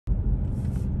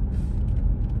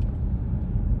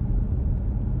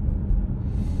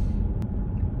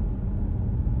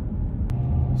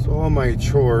So all my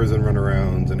chores and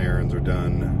runarounds and errands are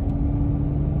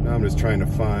done. Now I'm just trying to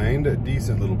find a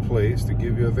decent little place to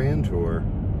give you a van tour.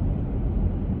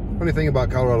 Funny thing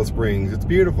about Colorado Springs, it's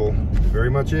beautiful. It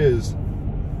very much is.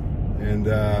 And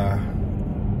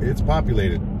it's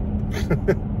populated.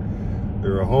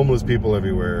 There are homeless people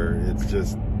everywhere. It's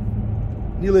just,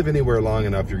 you live anywhere long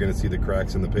enough, you're gonna see the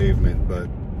cracks in the pavement, but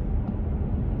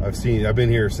I've been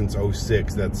here since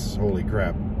 '06. That's, holy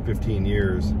crap, 15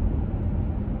 years.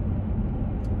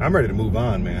 I'm ready to move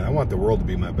on, man. I want the world to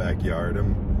be my backyard.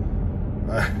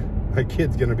 My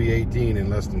kid's gonna be 18 in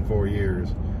less than 4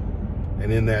 years.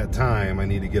 And in that time, I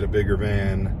need to get a bigger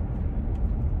van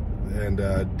and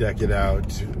deck it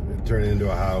out, turn it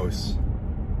into a house.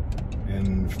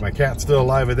 And if my cat's still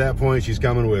alive at that point, she's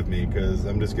coming with me, because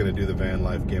I'm just gonna do the van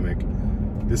life gimmick.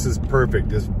 This is perfect.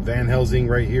 This Van Helsing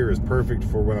right here is perfect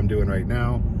for what I'm doing right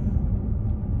now.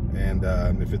 And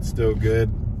if it's still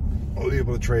good, I'll be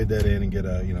able to trade that in and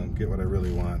get what I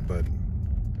really want. But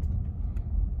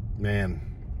man,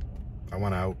 I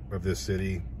want out of this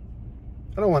city.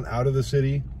 I don't want out of the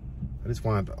city. I just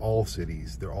want all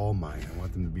cities. They're all mine. I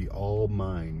want them to be all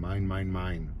mine. Mine, mine,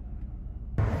 mine.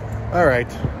 All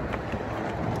right.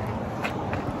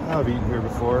 I've eaten here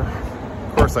before.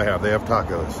 Of course I have. They have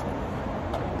tacos.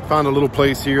 Found a little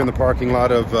place here in the parking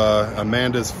lot of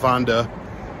Amanda's Fonda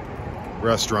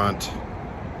restaurant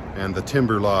and the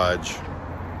Timber Lodge,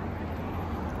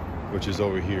 which is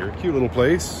over here. Cute little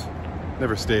place.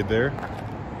 Never stayed there.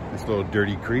 This little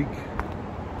dirty creek.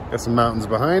 Got some mountains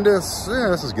behind us. Yeah,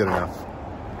 this is good enough.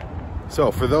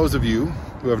 So for those of you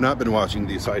who have not been watching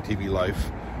the ASY TV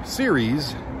Life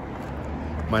series,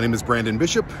 my name is Brandon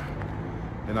Bishop,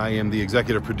 and I am the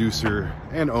executive producer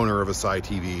and owner of ASY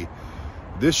TV.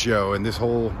 This show and this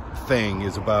whole thing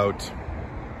is about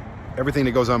everything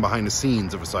that goes on behind the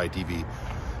scenes of ASY TV.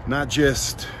 Not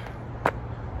just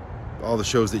all the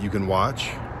shows that you can watch,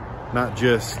 not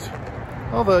just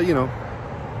all the,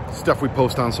 stuff we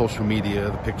post on social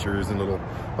media, the pictures and little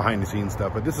behind the scenes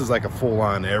stuff, but this is like a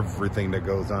full-on everything that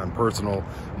goes on,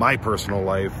 my personal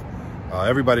life,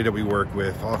 everybody that we work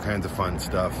with, all kinds of fun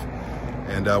stuff.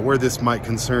 And where this might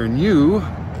concern you,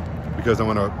 because I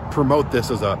want to promote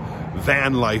this as a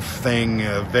van life thing,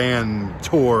 a van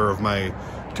tour of my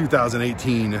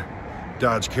 2018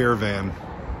 Dodge Caravan,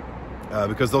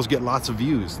 because those get lots of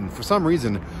views. And for some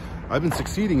reason, I've been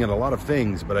succeeding at a lot of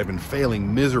things, but I've been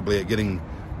failing miserably at getting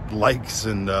likes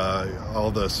and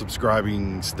all the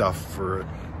subscribing stuff for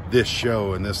this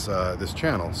show and this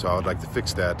channel. So I would like to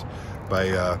fix that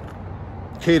by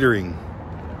catering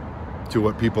to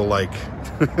what people like.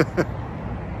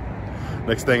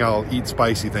 Next thing, I'll eat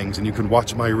spicy things and you can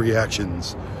watch my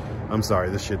reactions. I'm sorry,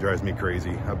 this shit drives me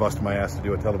crazy. I busted my ass to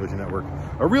do a television network,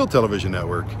 a real television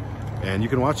network. And you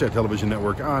can watch that television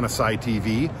network on ASY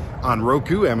TV, on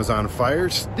Roku, Amazon Fire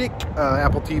Stick,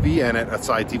 Apple TV, and at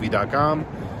asytv.com.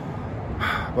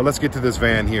 But let's get to this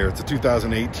van here. It's a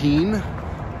 2018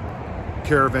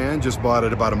 Caravan. Just bought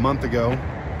it about a month ago.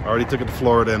 I already took it to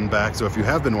Florida and back, so if you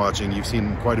have been watching, you've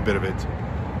seen quite a bit of it.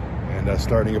 And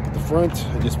starting up at the front,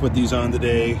 I just put these on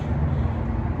today.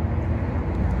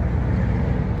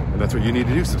 And that's what you need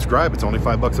to do. Subscribe. It's only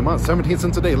 $5 a month, 17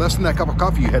 cents a day. Less than that cup of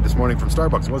coffee you had this morning from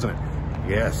Starbucks, wasn't it?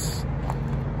 Yes.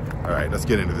 All right, let's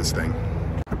get into this thing.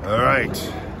 All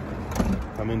right.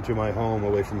 I'm into my home,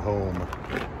 away from home.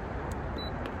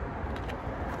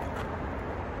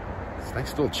 It's a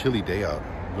nice little chilly day out.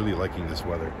 I'm really liking this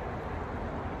weather.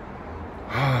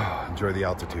 Enjoy the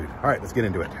altitude. All right, let's get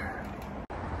into it.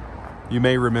 You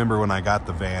may remember when I got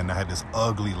the van, I had this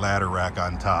ugly ladder rack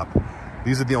on top.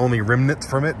 These are the only remnants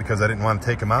from it because I didn't want to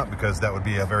take them out because that would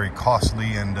be a very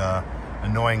costly and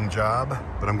annoying job.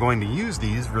 But I'm going to use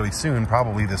these really soon,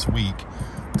 probably this week,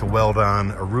 to weld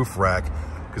on a roof rack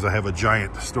because I have a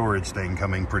giant storage thing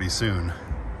coming pretty soon.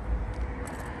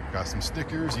 Got some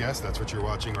stickers. Yes, that's what you're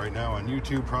watching right now on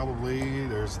YouTube probably.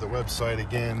 There's the website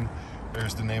again.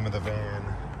 There's the name of the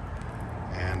van.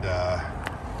 And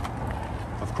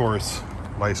of course,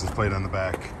 license plate on the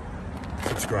back.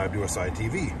 Subscribe to ASY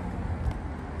TV.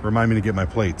 Remind me to get my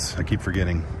plates. I keep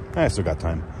forgetting. I still got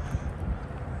time.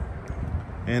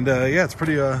 And yeah, it's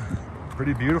pretty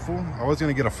beautiful. I was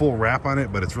gonna get a full wrap on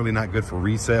it, but it's really not good for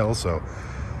resale. So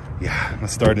yeah,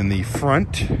 let's start in the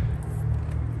front.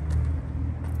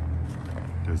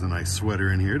 There's a nice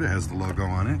sweater in here that has the logo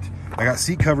on it. I got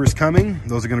seat covers coming.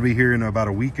 Those are gonna be here in about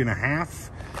a week and a half.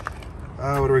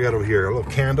 What do we got over here? A little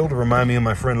candle to remind me of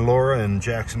my friend Laura in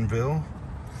Jacksonville.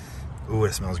 Ooh,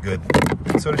 it smells good.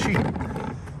 So does she.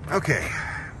 Okay.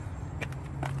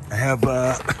 I have,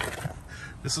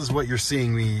 this is what you're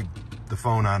seeing the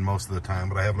phone on most of the time,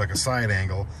 but I have like a side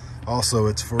angle Also,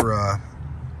 it's for,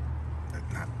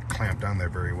 not clamped down there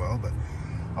very well, but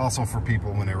also for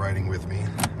people when they're riding with me.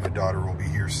 My daughter will be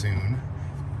here soon.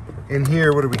 In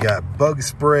here, what do we got? Bug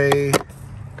spray,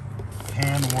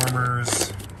 hand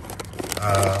warmers,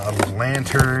 a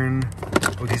lantern.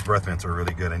 Oh, these breath mints are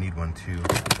really good. I need one too.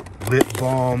 Lip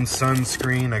balm,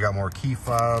 sunscreen. I got more key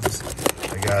fobs.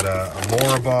 I got a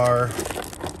Larabar.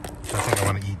 I think I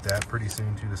want to eat that pretty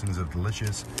soon too. This one's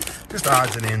delicious. Just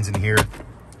odds and ends in here.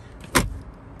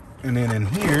 And then in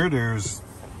here, there's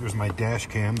my dash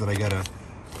cam that I gotta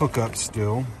hook up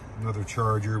still. Another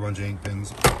charger, a bunch of ink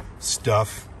pens,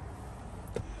 stuff.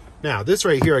 Now, this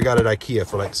right here I got at IKEA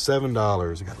for like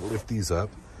 $7. I gotta lift these up.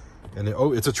 And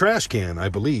it's a trash can, I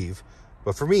believe.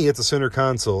 But for me, it's a center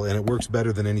console, and it works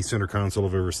better than any center console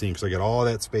I've ever seen, because I got all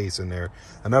that space in there.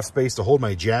 Enough space to hold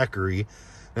my Jackery.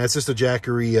 And it's just a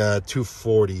Jackery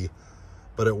 240,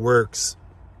 but it works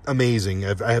amazing.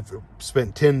 I have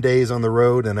spent 10 days on the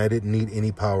road, and I didn't need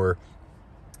any power.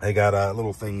 I got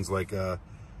little things like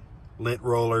lint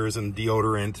rollers and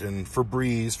deodorant and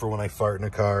Febreze for when I fart in a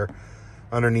car.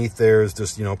 Underneath there is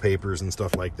just, you know, papers and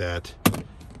stuff like that.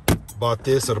 Bought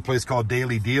this at a place called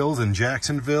Daily Deals in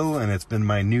Jacksonville, and it's been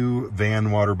my new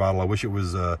van water bottle. I wish it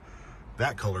was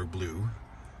that color blue,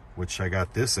 which I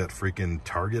got this at freaking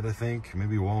Target, I think.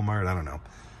 Maybe Walmart, I don't know.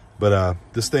 But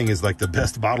this thing is like the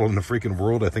best bottle in the freaking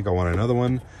world. I think I want another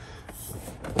one.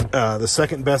 The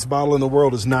second best bottle in the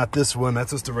world is not this one.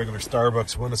 That's just a regular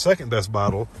Starbucks one. The second best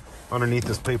bottle underneath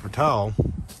this paper towel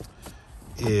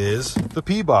is the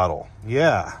pee bottle.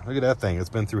 Yeah, look at that thing. It's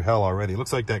been through hell already. It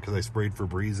looks like that because I sprayed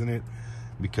Febreze in it,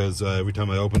 because every time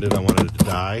I opened it, I wanted it to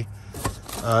die.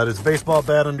 There's a baseball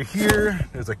bat under here.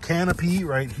 There's a canopy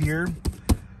right here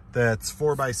that's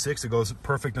 4x6. It goes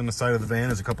perfect on the side of the van.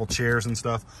 There's a couple chairs and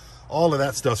stuff. All of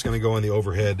that stuff's going to go in the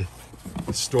overhead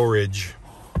storage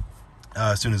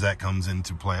as soon as that comes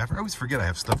into play. I always forget I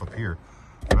have stuff up here.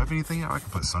 Do I have anything? I can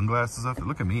put sunglasses up.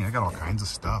 Look at me. I got all kinds of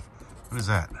stuff. What is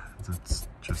that? It's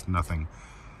just nothing.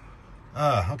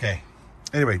 Okay.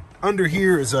 Anyway, under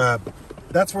here is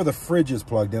that's where the fridge is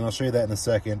plugged in. I'll show you that in a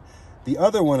second. The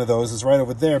other one of those is right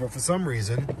over there, but for some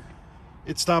reason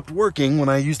it stopped working when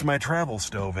I used my travel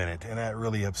stove in it, and that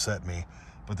really upset me.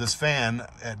 But this fan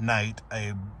at night,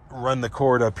 I run the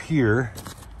cord up here,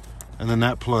 and then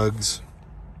that plugs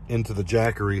into the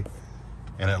Jackery,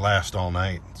 and it lasts all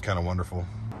night. It's kind of wonderful.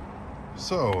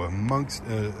 So amongst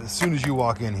as soon as you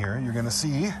walk in here, you're gonna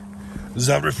see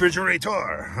the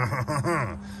refrigerator.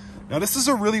 Now this is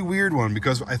a really weird one,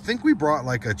 because I think we brought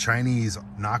like a Chinese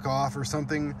knockoff or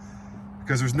something,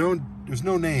 because there's no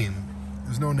name.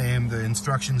 There's no name. The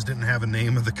instructions didn't have a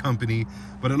name of the company,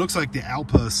 but it looks like the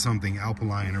Alpa something,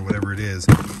 Alpaline or whatever it is.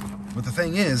 But the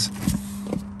thing is,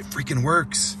 it freaking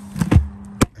works.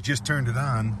 I just turned it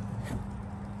on,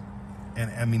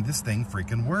 and I mean, this thing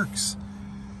freaking works.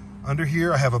 Under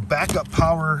here, I have a backup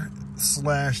power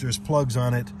slash, there's plugs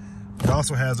on it. It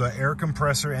also has an air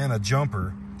compressor and a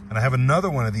jumper. And I have another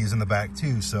one of these in the back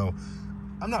too, so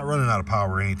I'm not running out of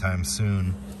power anytime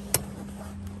soon.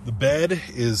 The bed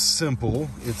is simple.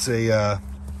 It's a,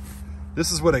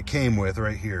 this is what it came with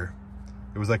right here.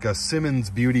 It was like a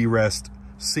Simmons Beauty Rest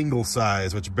single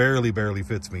size, which barely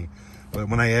fits me. But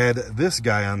when I add this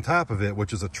guy on top of it,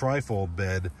 which is a trifold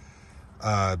bed,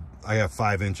 I have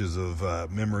 5 inches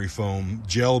of memory foam,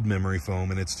 gelled memory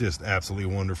foam, and it's just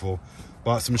absolutely wonderful.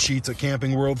 Bought some sheets at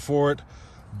Camping World for it.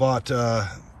 Bought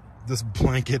this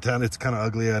blanket, and it's kind of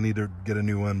ugly. I need to get a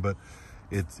new one, but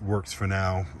it works for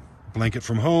now. Blanket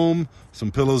from home,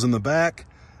 some pillows in the back.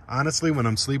 Honestly, when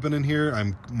I'm sleeping in here,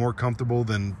 I'm more comfortable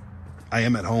than I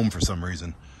am at home for some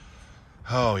reason.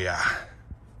 Oh yeah.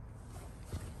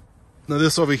 Now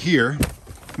this over here,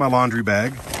 my laundry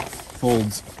bag,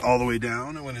 folds all the way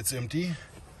down when it's empty.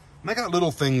 And I got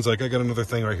little things, like I got another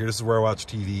thing right here. This is where I watch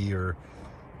TV or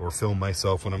film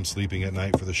myself when I'm sleeping at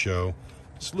night for the show.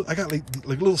 So I got like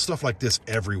little stuff like this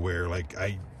everywhere. Like,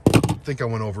 I think I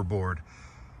went overboard.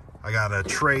 I got a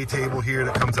tray table here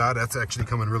that comes out. That's actually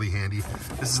coming really handy.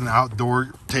 This is an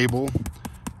outdoor table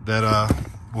that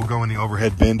will go in the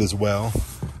overhead bin as well.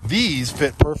 These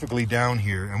fit perfectly down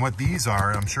here. And what these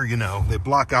are, I'm sure you know, they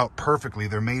block out perfectly.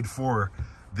 They're made for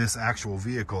this actual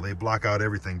vehicle. They block out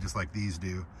everything just like these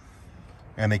do.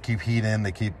 And they keep heat in.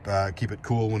 They keep it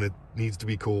cool when it needs to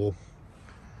be cool.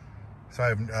 So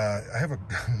I have a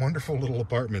wonderful little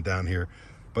apartment down here.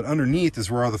 But underneath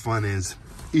is where all the fun is.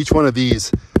 Each one of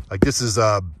these, like this is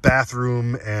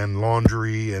bathroom and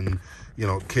laundry and, you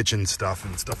know, kitchen stuff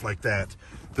and stuff like that.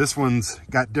 This one's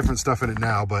got different stuff in it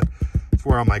now, but it's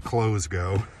where all my clothes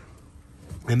go.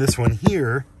 And this one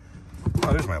here,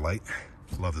 oh, there's my light.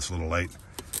 Love this little light.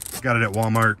 Got it at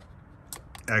Walmart.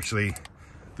 Actually,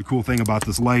 the cool thing about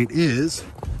this light is,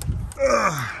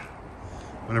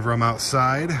 whenever I'm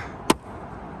outside,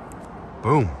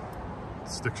 boom, it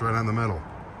sticks right on the metal.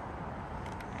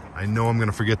 I know I'm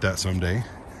gonna forget that someday,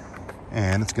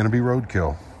 and it's gonna be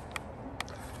roadkill.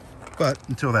 But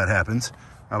until that happens,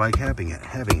 I like having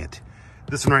it.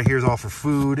 This one right here is all for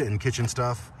food and kitchen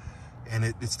stuff, and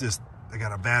it's just, I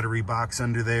got a battery box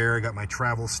under there. I got my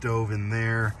travel stove in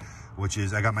there, which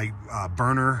is, I got my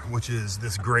burner, which is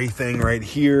this gray thing right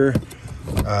here.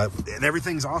 And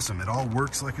everything's awesome. It all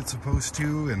works like it's supposed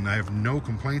to, and I have no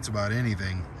complaints about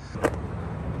anything.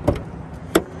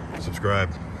 Subscribe.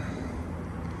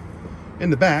 In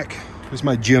the back is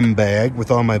my gym bag with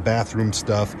all my bathroom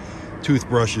stuff,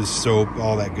 toothbrushes, soap,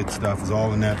 all that good stuff is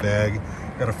all in that bag.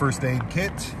 Got a first aid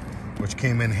kit, which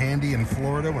came in handy in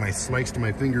Florida when I sliced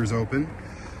my fingers open.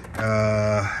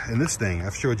 And this thing,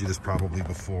 I've showed you this probably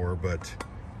before, but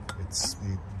it's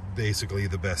basically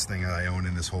the best thing I own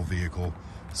in this whole vehicle.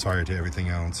 Sorry to everything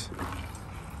else.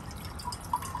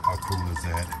 How cool is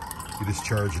that? You just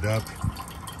charge it up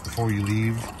before you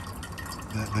leave.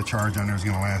 The charge on there is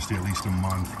going to last you at least a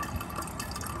month.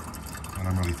 And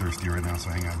I'm really thirsty right now, so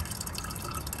hang on.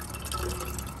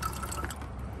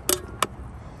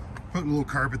 Put a little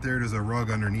carpet there. There's a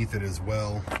rug underneath it as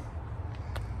well.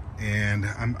 And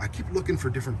I keep looking for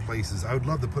different places. I would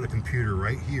love to put a computer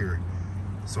right here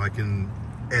so I can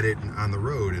edit on the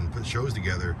road and put shows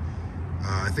together.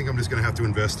 I think I'm just going to have to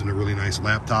invest in a really nice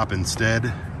laptop instead,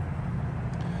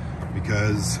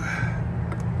 because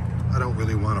I don't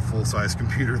really want a full-size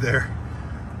computer there.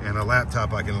 And a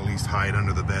laptop I can at least hide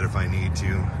under the bed if I need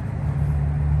to.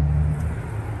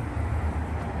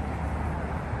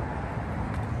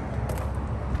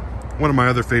 One of my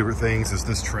other favorite things is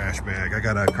this trash bag. I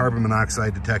got a carbon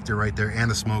monoxide detector right there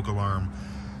and a smoke alarm.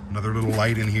 Another little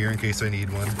light in here in case I need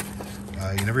one.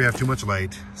 You never have too much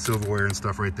light. Silverware and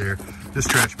stuff right there. This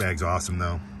trash bag's awesome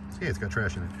though. Yeah, it's got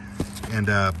trash in it. And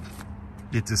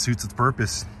it just suits its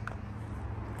purpose.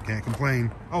 Can't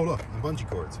complain. Oh look, bungee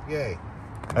cords, yay.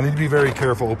 I need to be very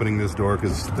careful opening this door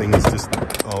because things just,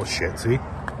 oh shit, see?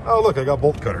 Oh look, I got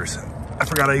bolt cutters. I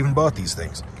forgot I even bought these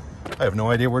things. I have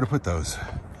no idea where to put those.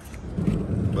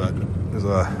 But there's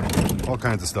all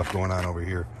kinds of stuff going on over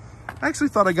here. I actually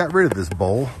thought I got rid of this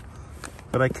bowl,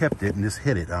 but I kept it and just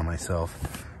hid it on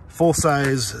myself.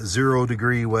 Full-size,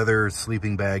 0-degree weather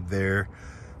sleeping bag there.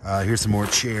 Here's some more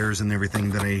chairs and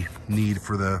everything that I need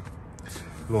for the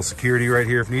little security right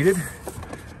here if needed.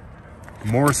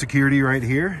 More security right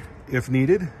here if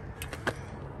needed.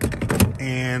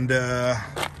 And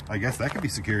I guess that could be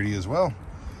security as well.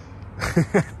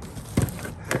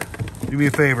 Do me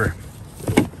a favor.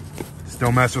 Just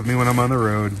don't mess with me when I'm on the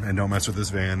road, and don't mess with this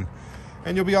van,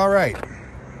 and you'll be all right.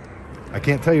 I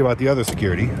can't tell you about the other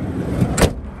security.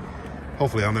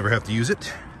 Hopefully I'll never have to use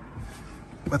it.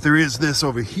 But there is this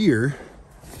over here.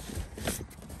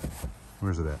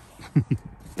 Where's it at?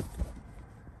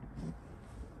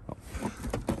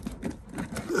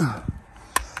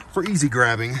 For easy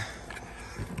grabbing.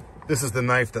 This is the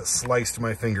knife that sliced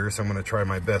my finger, so I'm gonna try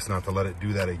my best not to let it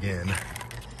do that again.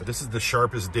 But this is the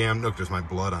sharpest damn, look, there's my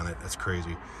blood on it. That's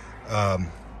crazy.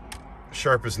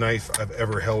 Sharpest knife I've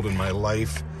ever held in my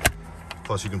life.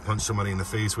 Plus you can punch somebody in the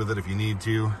face with it if you need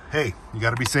to. Hey, you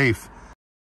gotta be safe.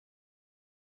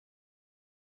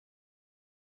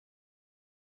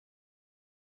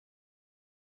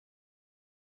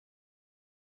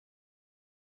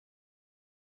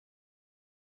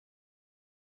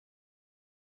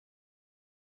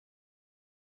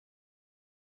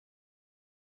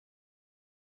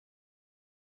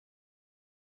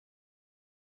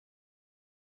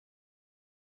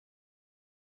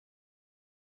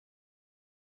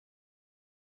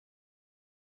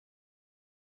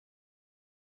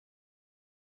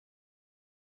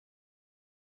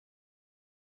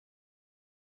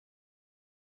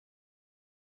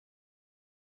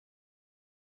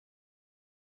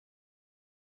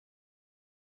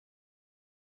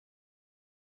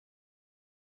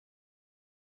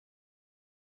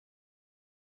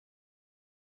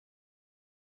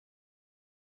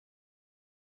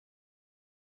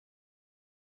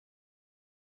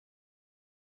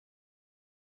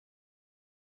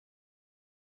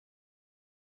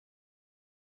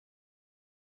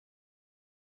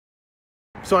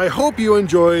 So I hope you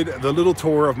enjoyed the little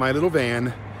tour of my little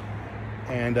van,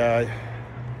 and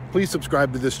please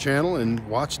subscribe to this channel and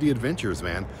watch the adventures,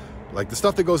 man. Like, the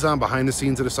stuff that goes on behind the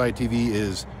scenes at ASY TV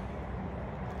is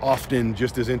often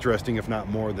just as interesting, if not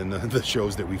more, than the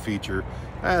shows that we feature.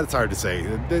 It's hard to say.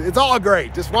 It's all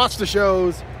great. Just watch the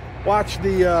shows, watch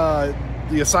the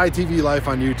the ASY TV life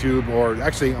on YouTube, or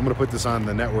actually I'm gonna put this on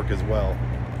the network as well.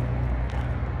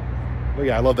 But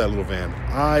yeah, I love that little van.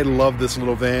 I love this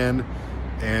little van,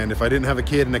 and if I didn't have a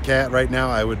kid and a cat right now,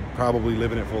 I would probably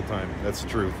live in it full time. That's the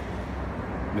truth.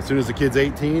 And as soon as the kid's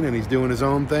 18 and he's doing his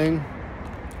own thing,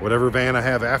 whatever van I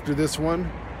have after this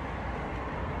one,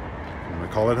 I'm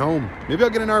gonna call it home. Maybe I'll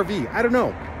get an RV, I don't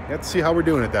know. Let's see how we're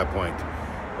doing at that point.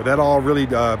 But that all really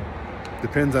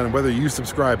depends on whether you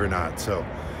subscribe or not. So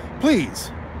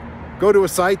please go to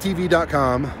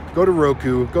ASYTV.com, go to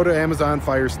Roku, go to Amazon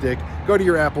Fire Stick, go to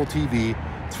your Apple TV.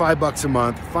 It's $5 a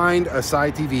month. Find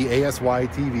ASY TV, ASY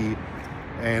TV,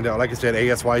 and like I said,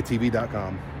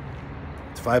 ASYTV.com.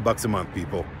 It's $5 a month,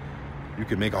 people. You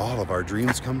can make all of our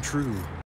dreams come true.